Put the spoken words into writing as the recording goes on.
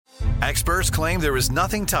Experts claim there is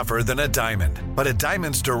nothing tougher than a diamond. But at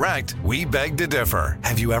Diamonds Direct, we beg to differ.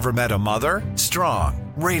 Have you ever met a mother?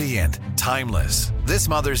 Strong, radiant, timeless. This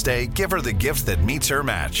Mother's Day, give her the gift that meets her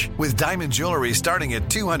match. With diamond jewelry starting at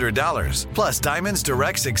 $200. Plus, Diamonds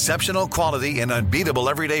Direct's exceptional quality and unbeatable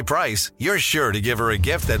everyday price, you're sure to give her a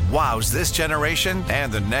gift that wows this generation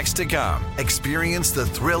and the next to come. Experience the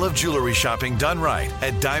thrill of jewelry shopping done right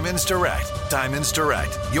at Diamonds Direct. Diamonds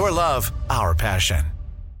Direct. Your love, our passion.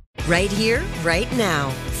 Right here, right now.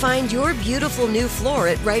 Find your beautiful new floor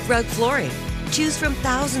at Right Rug Flooring. Choose from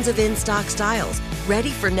thousands of in-stock styles, ready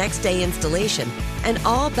for next day installation, and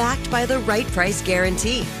all backed by the right price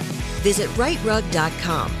guarantee. Visit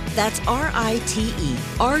rightrug.com. That's RITERUG.com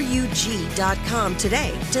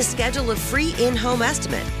today to schedule a free in-home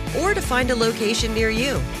estimate or to find a location near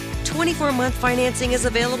you. 24-month financing is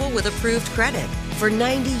available with approved credit. For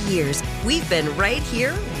 90 years, we've been right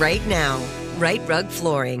here, right now. Right Rug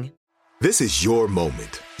Flooring. This is your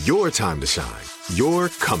moment, your time to shine, your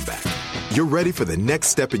comeback. You're ready for the next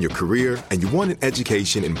step in your career, and you want an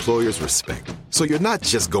education employers respect. So you're not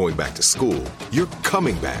just going back to school, you're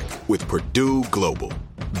coming back with Purdue Global.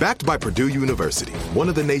 Backed by Purdue University, one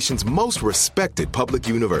of the nation's most respected public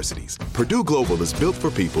universities, Purdue Global is built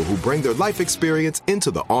for people who bring their life experience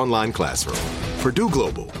into the online classroom. Purdue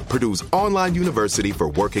Global, Purdue's online university for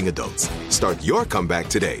working adults. Start your comeback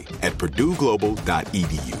today at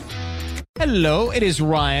purdueglobal.edu. Hello, it is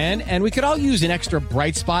Ryan, and we could all use an extra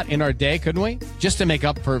bright spot in our day, couldn't we? Just to make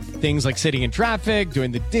up for things like sitting in traffic,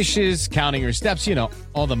 doing the dishes, counting your steps, you know,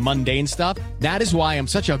 all the mundane stuff. That is why I'm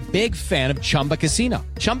such a big fan of Chumba Casino.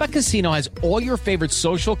 Chumba Casino has all your favorite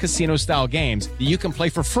social casino-style games that you can play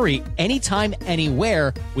for free anytime,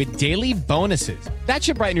 anywhere with daily bonuses. That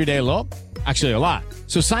should brighten your day a little. Actually, a lot.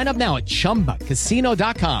 So sign up now at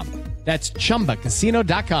ChumbaCasino.com. That's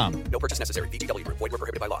ChumbaCasino.com. No purchase necessary. VGW Group. Void where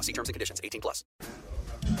prohibited by law. See terms and conditions. 18+.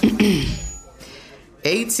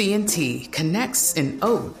 AT&T connects an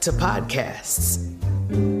ode to podcasts.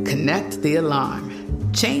 Connect the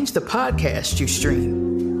alarm. Change the podcast you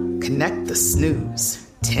stream. Connect the snooze.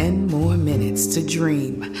 10 more minutes to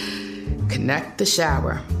dream. Connect the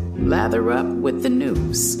shower. Lather up with the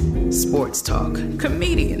news, sports talk,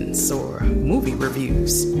 comedians, or movie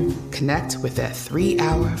reviews. Connect with that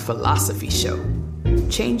 3-hour philosophy show.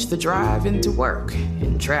 Change the drive into work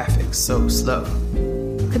in traffic so slow.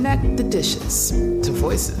 Connect the dishes to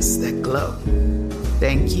voices that glow.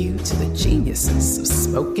 Thank you to the geniuses of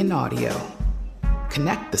spoken audio.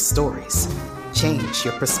 Connect the stories. Change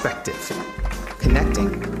your perspective.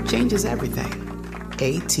 Connecting changes everything.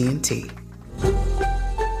 AT&T.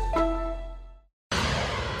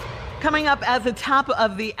 Coming up at the top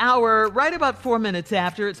of the hour, right about 4 minutes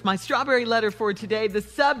after, it's my strawberry letter for today. The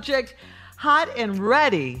subject, hot and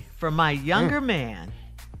ready for my younger man.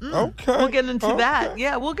 Okay. We'll get into that.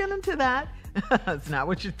 Yeah, we'll get into that. That's not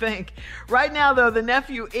what you think. Right now, though, the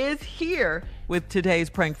nephew is here with today's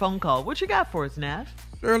prank phone call. What you got for us, Neff?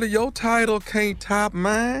 Shirley, your title can't top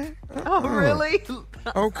mine. Oh, really?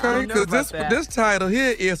 Okay, because this title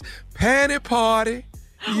here is Panty Party.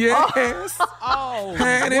 Yes. Oh,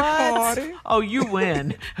 Panty what? Party. Oh, you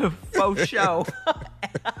win. Faux show.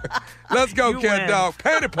 Let's go, You cat win. dog.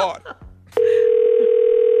 Panty Party.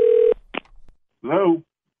 Hello.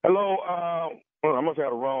 Hello. Well, I must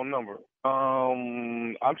have the wrong number.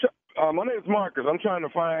 my name is Marcus. I'm trying to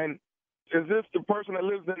find. Is this the person that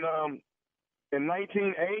lives in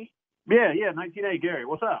 19A? Yeah, 19A, Gary.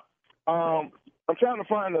 What's up? I'm trying to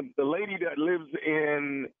find the lady that lives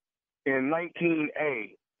in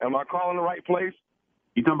 19A. Am I calling the right place?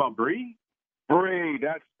 You talking about Bree? Bree,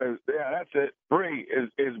 that's it. Bree,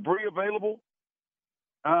 is Bree available?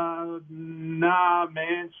 Nah,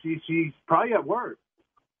 man. She's probably at work.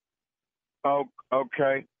 Oh,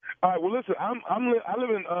 okay. All right. Well, listen. I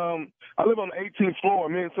live on the 18th floor.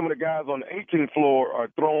 Me and some of the guys on the 18th floor are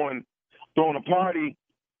throwing a party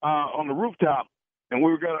on the rooftop, and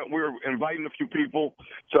we were inviting a few people.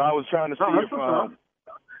 So I was trying to see if.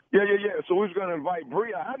 Yeah. So we was going to invite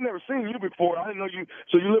Bree. I've never seen you before. I didn't know you.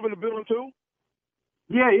 So you live in the building too?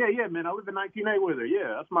 Yeah, man. I live in 19A with her.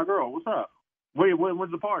 Yeah, that's my girl. What's up?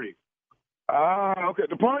 When's the party? Okay.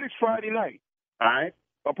 The party's Friday night. All right.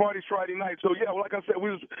 Our party's Friday night. So yeah, well, like I said,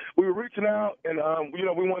 we were reaching out, and we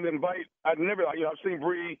wanted to invite. I've seen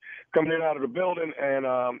Bree coming in and out of the building, and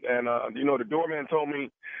the doorman told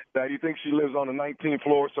me that he thinks she lives on the 19th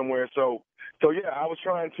floor somewhere. So yeah, I was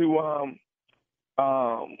trying to see if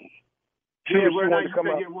she wanted to come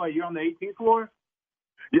up. What? You're on the 18th floor?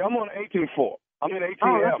 Yeah, I'm on the 18th floor. I'm in 18F.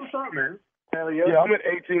 Oh, that's what's up, man. Hell yeah. Yeah, I'm at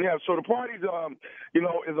 18F. So the party's is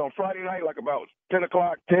on Friday night, like about 10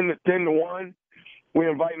 o'clock, 10 to 1. we're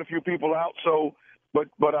inviting a few people out. So, but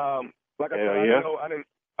like I said,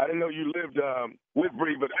 I didn't know you lived with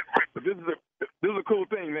Bree, but this is a cool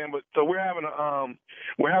thing, man. But so we're having a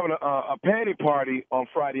panty party on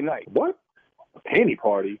Friday night. What? A panty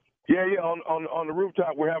party? Yeah. On the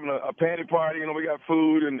rooftop, we're having a panty party. You know, we got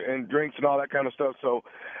food and drinks and all that kind of stuff. So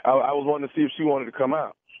I was wanting to see if she wanted to come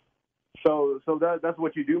out. So that's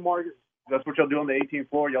what you do, Marcus? That's what y'all do on the 18th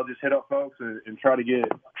floor? Y'all just hit up folks and try to get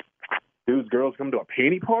dudes, girls come to a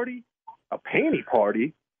panty party? A panty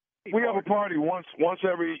party? We have a party once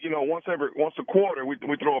a quarter. We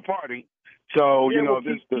throw a party. So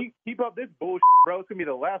keep up this bullshit, bro. It's gonna be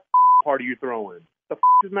the last party you throwing. The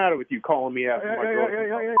is the matter with you calling me after my girl?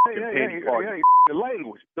 Hey, the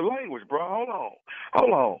language, bro.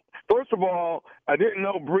 Hold on. First of all, I didn't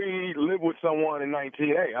know Bree lived with someone in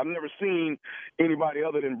 19A. I've never seen anybody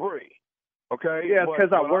other than Bree. Okay. Yeah, it's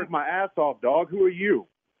because I work my ass off, dog. Who are you,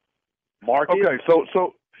 Marcus? Okay,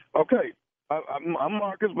 so okay. I'm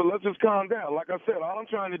Marcus, but let's just calm down. Like I said, all I'm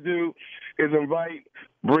trying to do is invite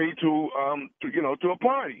Bree to a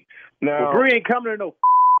party. Now, Bree ain't coming to no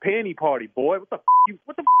panty party, boy. What the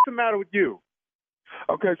the matter with you?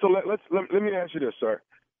 Okay, so let me ask you this, sir.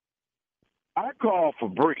 I called for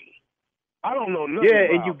Bree. I don't know nothing.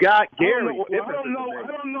 Yeah, and you got Gary. I don't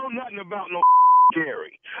know nothing about no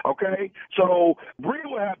Gary. Okay, so Bree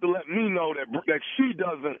will have to let me know that she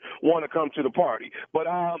doesn't want to come to the party. But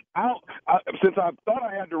since I thought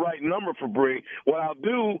I had the right number for Bree, what I'll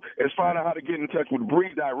do is find out how to get in touch with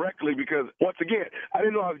Bree directly, because once again, I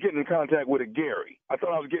didn't know I was getting in contact with a Gary. I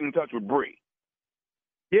thought I was getting in touch with Bree.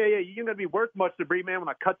 Yeah, you ain't gonna be worth much to Bree, man. When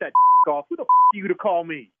I cut that off, who the you to call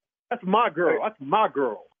me? That's my girl. That's my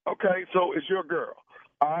girl. Okay, so it's your girl.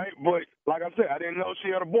 All right, but like I said, I didn't know she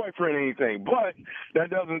had a boyfriend or anything. But that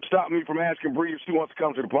doesn't stop me from asking Bree if she wants to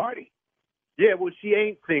come to the party. Yeah, well, she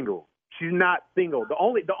ain't single. She's not single. The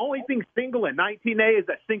only thing single in 19A is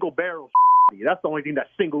that single barrel. That's the only thing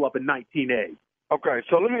that's single up in 19A. Okay,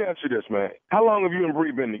 so let me ask you this, man. How long have you and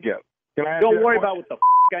Bree been together? Can I ask Don't worry about what the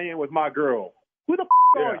I am with my girl. Who the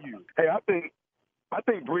are you? Hey, I think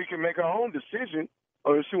Bree can make her own decision.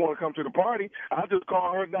 Or if she want to come to the party, I'll just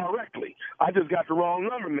call her directly. I just got the wrong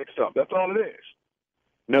number mixed up. That's all it is.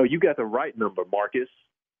 No, you got the right number, Marcus.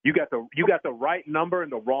 You got the right number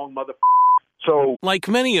and the wrong mother. So, like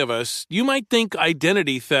many of us, you might think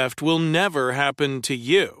identity theft will never happen to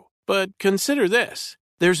you. But consider this.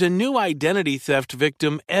 There's a new identity theft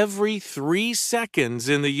victim every 3 seconds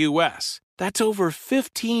in the U.S. That's over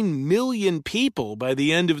 15 million people by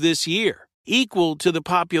the end of this year, equal to the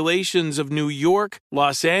populations of New York,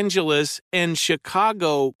 Los Angeles, and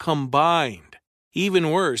Chicago combined. Even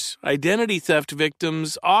worse, identity theft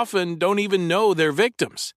victims often don't even know they're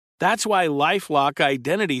victims. That's why LifeLock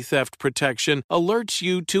Identity Theft Protection alerts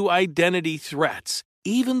you to identity threats,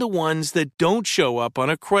 even the ones that don't show up on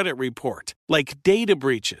a credit report, like data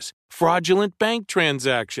breaches, fraudulent bank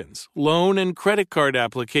transactions, loan and credit card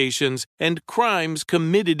applications, and crimes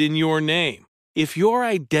committed in your name. If your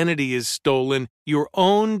identity is stolen, your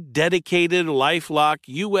own dedicated LifeLock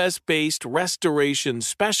U.S.-based restoration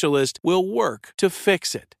specialist will work to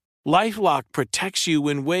fix it. LifeLock protects you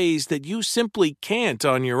in ways that you simply can't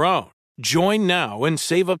on your own. Join now and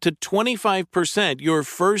save up to 25% your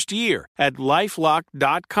first year at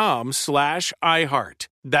LifeLock.com/iHeart.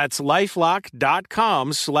 That's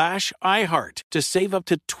LifeLock.com/iHeart to save up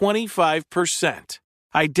to 25%.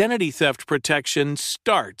 Identity theft protection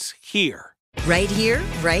starts here. Right here,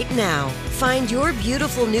 right now. Find your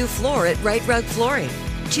beautiful new floor at Right Rug Flooring.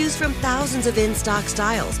 Choose from thousands of in-stock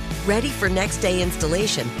styles, ready for next day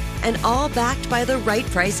installation, and all backed by the right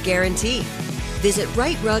price guarantee. Visit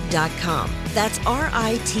rightrug.com. That's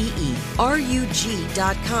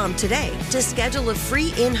RITERUG.com today to schedule a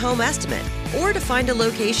free in-home estimate or to find a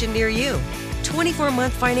location near you.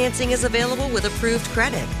 24-month financing is available with approved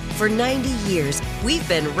credit. For 90 years, we've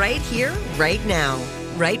been right here, right now.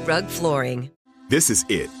 Right Rug Flooring. This is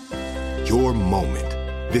it. Your moment.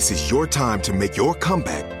 This is your time to make your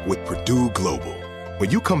comeback with Purdue Global.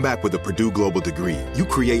 When you come back with a Purdue Global degree, you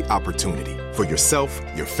create opportunity for yourself,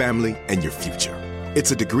 your family, and your future.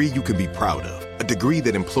 It's a degree you can be proud of, a degree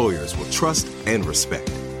that employers will trust and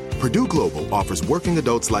respect. Purdue Global offers working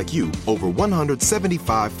adults like you over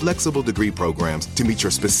 175 flexible degree programs to meet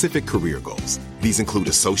your specific career goals. These include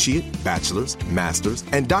associate, bachelor's, master's,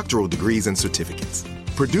 and doctoral degrees and certificates.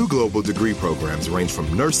 Purdue Global degree programs range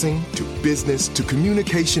from nursing to business to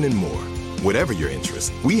communication and more. Whatever your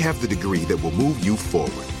interest, we have the degree that will move you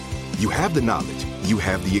forward. You have the knowledge, you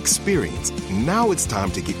have the experience. Now it's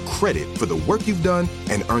time to get credit for the work you've done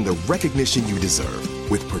and earn the recognition you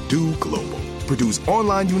deserve with Purdue Global. Purdue's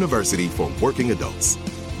online university for working adults.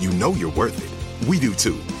 You know you're worth it. We do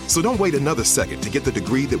too. So don't wait another second to get the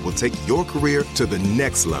degree that will take your career to the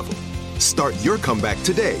next level. Start your comeback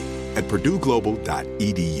today at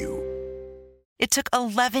PurdueGlobal.edu. It took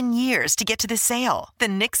 11 years to get to this sale. The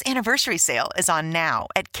Knix Anniversary Sale is on now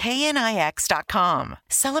at KNIX.com.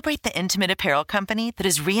 Celebrate the intimate apparel company that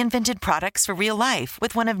has reinvented products for real life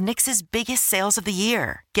with one of Knix's biggest sales of the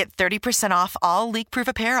year. Get 30% off all leak-proof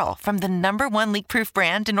apparel from the #1 leak-proof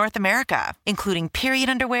brand in North America, including period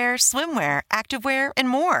underwear, swimwear, activewear, and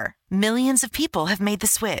more. Millions of people have made the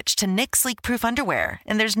switch to Knix leak-proof underwear,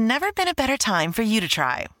 and there's never been a better time for you to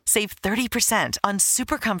try. Save 30% on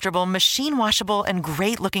super comfortable, machine-washable, and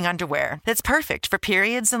great-looking underwear that's perfect for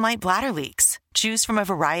periods and light bladder leaks. Choose from a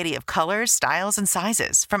variety of colors, styles, and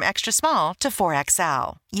sizes, from extra small to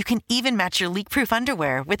 4XL. You can even match your leak-proof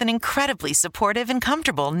underwear with an incredibly supportive and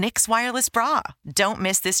comfortable Knix wireless bra. Don't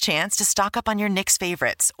miss this chance to stock up on your Knix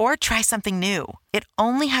favorites or try something new. It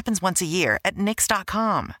only happens once a year at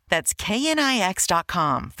Knix.com. That's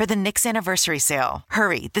KNIX.com for the Knix Anniversary Sale.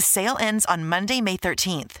 Hurry, the sale ends on Monday, May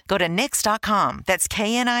 13th. Go to Knix.com. That's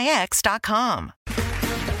KNIX.com.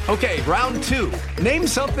 Okay, round two. Name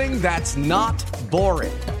something that's not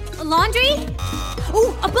boring. A laundry?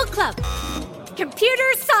 Ooh, a book club.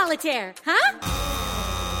 Computer solitaire, huh?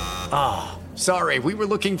 Ah, sorry, we were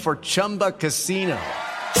looking for Chumba Casino.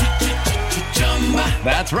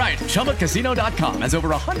 That's right, ChumbaCasino.com has over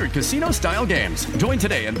 100 casino-style games. Join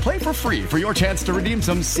today and play for free for your chance to redeem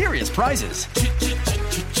some serious prizes.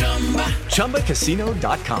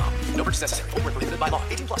 ChumbaCasino.com. No purchase necessary. Void where prohibited by law.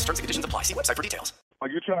 18+ terms and conditions apply. See website for details. Are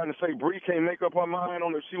you trying to say Bree can't make up her mind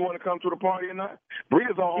on if she want to come to the party or not? Bree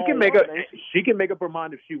is on. She can make up her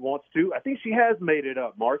mind if she wants to. I think she has made it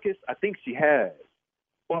up, Marcus. I think she has.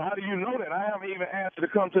 Well, how do you know that? I haven't even asked her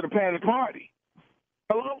to come to the panty party.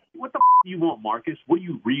 Hello? What the you want, Marcus? What do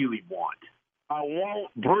you really want? I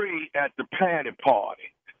want Bree at the panty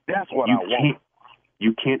party. That's what I want.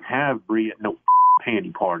 You can't have Bree at no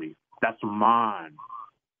panty party. That's mine.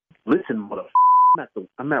 Listen, mother.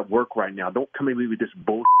 I'm at work right now. Don't come at me with this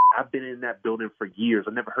bullshit. I've been in that building for years.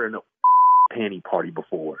 I've never heard of no panty party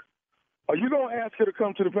before. Are you going to ask her to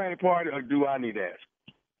come to the panty party, or do I need to ask?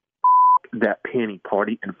 That panty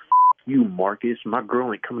party, and you, Marcus. My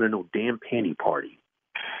girl ain't coming to no damn panty party.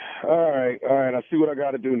 All right. I see what I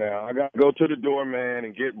got to do now. I got to go to the doorman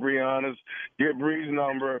and get Bree's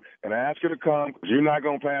number, and ask her to come, because you're not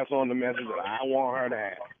going to pass on the message that I want her to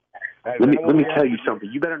have. Let me tell you something.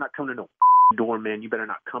 You better not come to no doorman. You better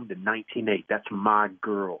not come to 19-8. That's my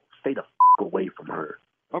girl. Stay the away from her.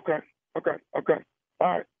 Okay. All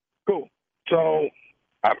right. Cool. So,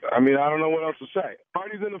 I mean, I don't know what else to say.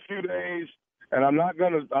 Party's in a few days, and I'm not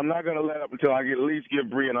gonna let up until I at least give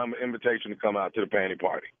Bree an invitation to come out to the panty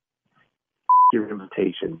party. Your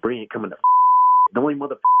invitation. Bree ain't coming to. The only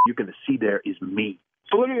mother you're gonna see there is me.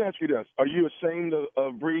 So let me ask you this: are you ashamed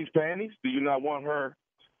of Bree's panties? Do you not want her?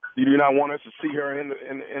 Do you not want us to see her in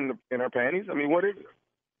her panties? I mean, what is it?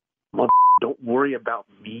 Mother, don't worry about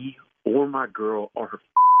me or my girl or her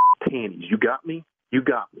panties. You got me? You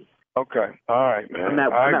got me. Okay. All right, man. I'm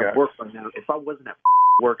at work right now. If I wasn't at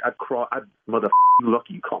work, I'd crawl. Mother, you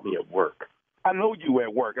lucky you caught me at work. I know you were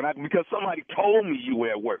at work, because somebody told me you were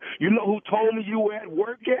at work. You know who told me you were at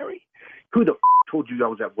work, Gary? Who the told you I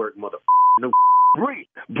was at work, mother? No. Bree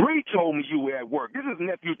told me you were at work. This is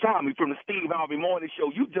nephew Tommy from the Steve Harvey Morning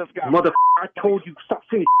Show. You just got mother. I told you stop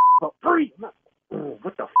saying about Bree.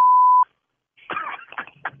 What the?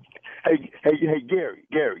 Hey,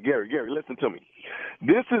 Gary, listen to me.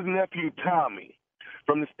 This is nephew Tommy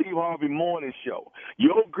from the Steve Harvey Morning Show.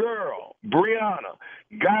 Your girl, Brianna,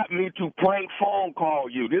 got me to prank phone call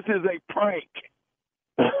you. This is a prank.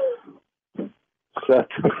 Shut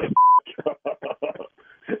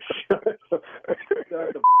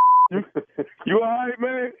You all right,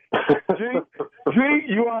 man? G,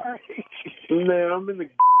 you all right? Man, I'm in the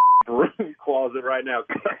broom closet right now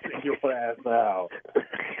cussing your ass out.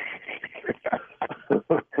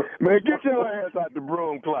 Man, get your ass out the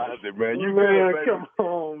broom closet, man. Come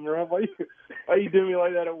on, bro. Why you doing me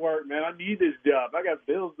like that at work, man? I need this job. I got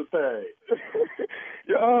bills to pay.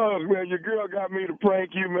 Oh, man, your girl got me to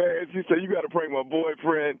prank you, man. She said, you got to prank my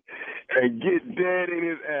boyfriend and get dead in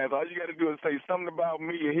his ass. All you got to do is say something about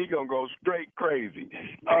me, and he going to go straight crazy.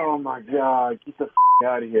 Oh, my God. Get the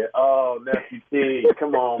out of here. Oh, nephew T.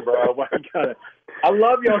 Come on, bro. Why you gotta? I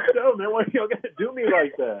love y'all show, man. Why y'all got to do me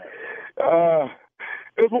like that?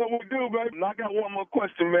 That's what we do, baby. And I got one more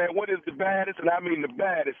question, man. What is the baddest, and I mean the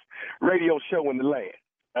baddest, radio show in the land?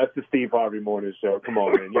 That's the Steve Harvey Morning Show. Come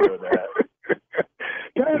on, man. You know that.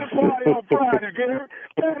 Patty party on Friday, Gary.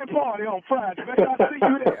 Patty party on Friday. Man,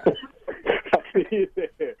 I'll see you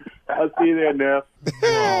there. I'll see you there, Neff.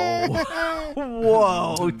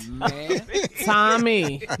 Whoa. Man.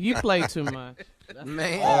 Tommy, you play too much.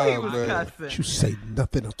 Man. He was cussing. Don't you say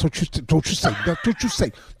nothing else. Don't you say nothing.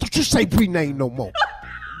 Don't you say Bree name no more.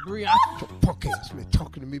 Brianna. Your punk ass man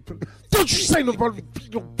talking to me. Don't you say nobody,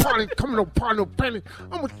 no party, coming no party, no panic.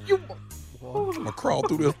 I'm with you. I'm gonna crawl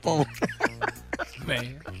through this phone.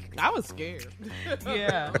 Man, I was scared.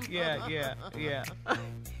 Yeah. He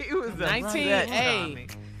was 19A.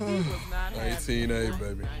 He was not 19A,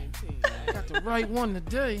 baby. Got the right one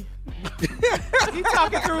today. He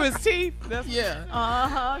talking through his teeth. Yeah.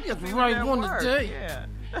 Uh-huh. Got the right one today. Yeah.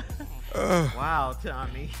 Wow,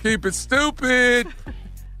 Tommy. Keep it stupid.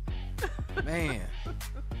 Man.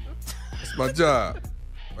 That's my job.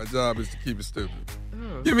 My job is to keep it stupid.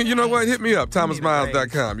 Give me, you know what? Hit me up,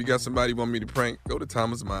 ThomasMiles.com. You got somebody want me to prank? Go to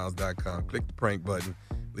ThomasMiles.com. Click the prank button.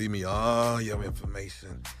 Leave me all your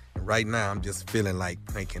information. And right now, I'm just feeling like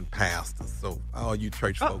pranking pastors. So all you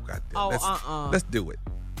church folk out there, let's do it.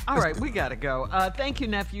 All right, we got to go. Thank you,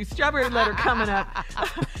 nephew. Strawberry Letter coming up.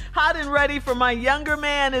 Hot and ready for my younger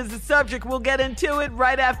man is the subject. We'll get into it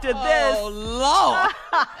right after this. Oh, Lord.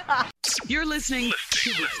 You're listening to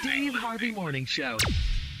the Steve Harvey Morning Show.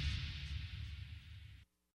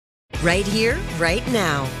 Right here, right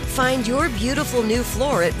now. Find your beautiful new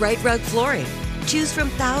floor at Right Rug Flooring. Choose from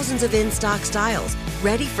thousands of in-stock styles,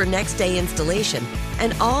 ready for next day installation,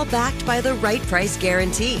 and all backed by the right price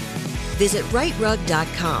guarantee. Visit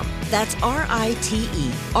rightrug.com. That's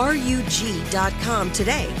RITERUG.com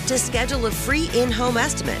today to schedule a free in-home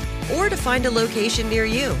estimate or to find a location near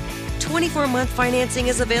you. 24-month financing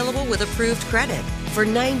is available with approved credit. For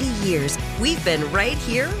 90 years, we've been right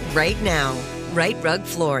here, right now. Right Rug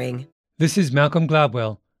Flooring. This is Malcolm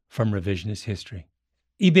Gladwell from Revisionist History.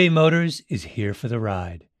 eBay Motors is here for the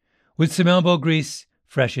ride. With some elbow grease,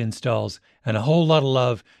 fresh installs, and a whole lot of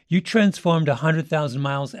love, you transformed 100,000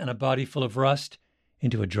 miles and a body full of rust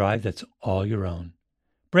into a drive that's all your own.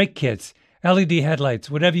 Brake kits, LED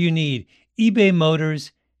headlights, whatever you need, eBay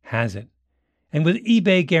Motors has it. And with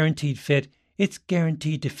eBay Guaranteed Fit, it's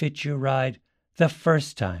guaranteed to fit your ride the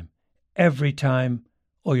first time, every time,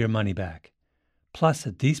 or your money back. Plus,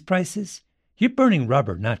 at these prices, you're burning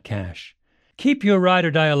rubber, not cash. Keep your ride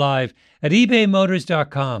or die alive at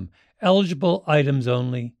ebaymotors.com. Eligible items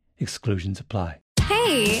only. Exclusions apply.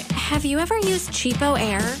 Hey, have you ever used Cheapo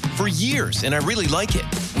Air? For years, and I really like it.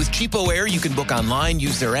 With Cheapo Air, you can book online,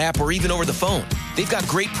 use their app, or even over the phone. They've got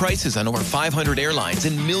great prices on over 500 airlines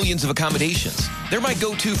and millions of accommodations. They're my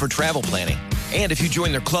go-to for travel planning. And if you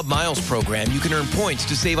join their Club Miles program, you can earn points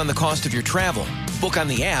to save on the cost of your travel. Book on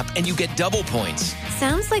the app, and you get double points.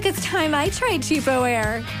 Sounds like it's time I tried Cheapo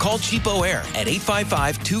Air. Call Cheapo Air at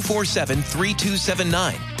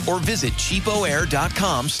 855-247-3279 or visit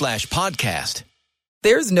cheapoair.com/podcast.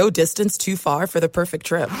 There's no distance too far for the perfect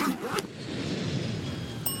trip.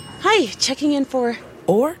 Hi, checking in for...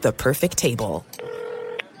 Or the perfect table.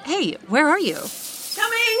 Hey, where are you?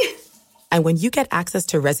 Coming! And when you get access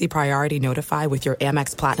to Resi Priority Notify with your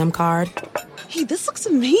Amex Platinum card... Hey, this looks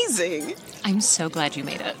amazing. I'm so glad you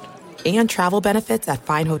made it. And travel benefits at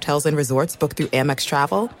fine hotels and resorts booked through Amex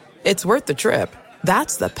Travel, it's worth the trip.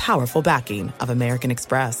 That's the powerful backing of American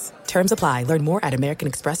Express. Terms apply. Learn more at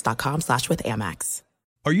americanexpress.com/withAmex.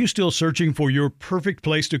 Are you still searching for your perfect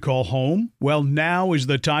place to call home? Well, now is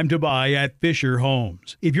the time to buy at Fisher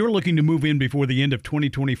Homes. If you're looking to move in before the end of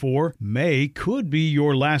 2024, May could be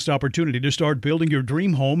your last opportunity to start building your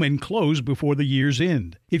dream home and close before the year's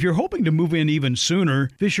end. If you're hoping to move in even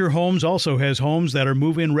sooner, Fisher Homes also has homes that are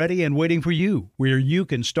move-in ready and waiting for you, where you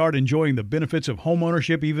can start enjoying the benefits of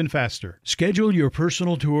homeownership even faster. Schedule your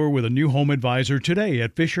personal tour with a new home advisor today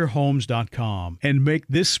at FisherHomes.com and make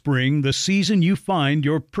this spring the season you find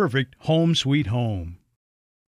your perfect home sweet home.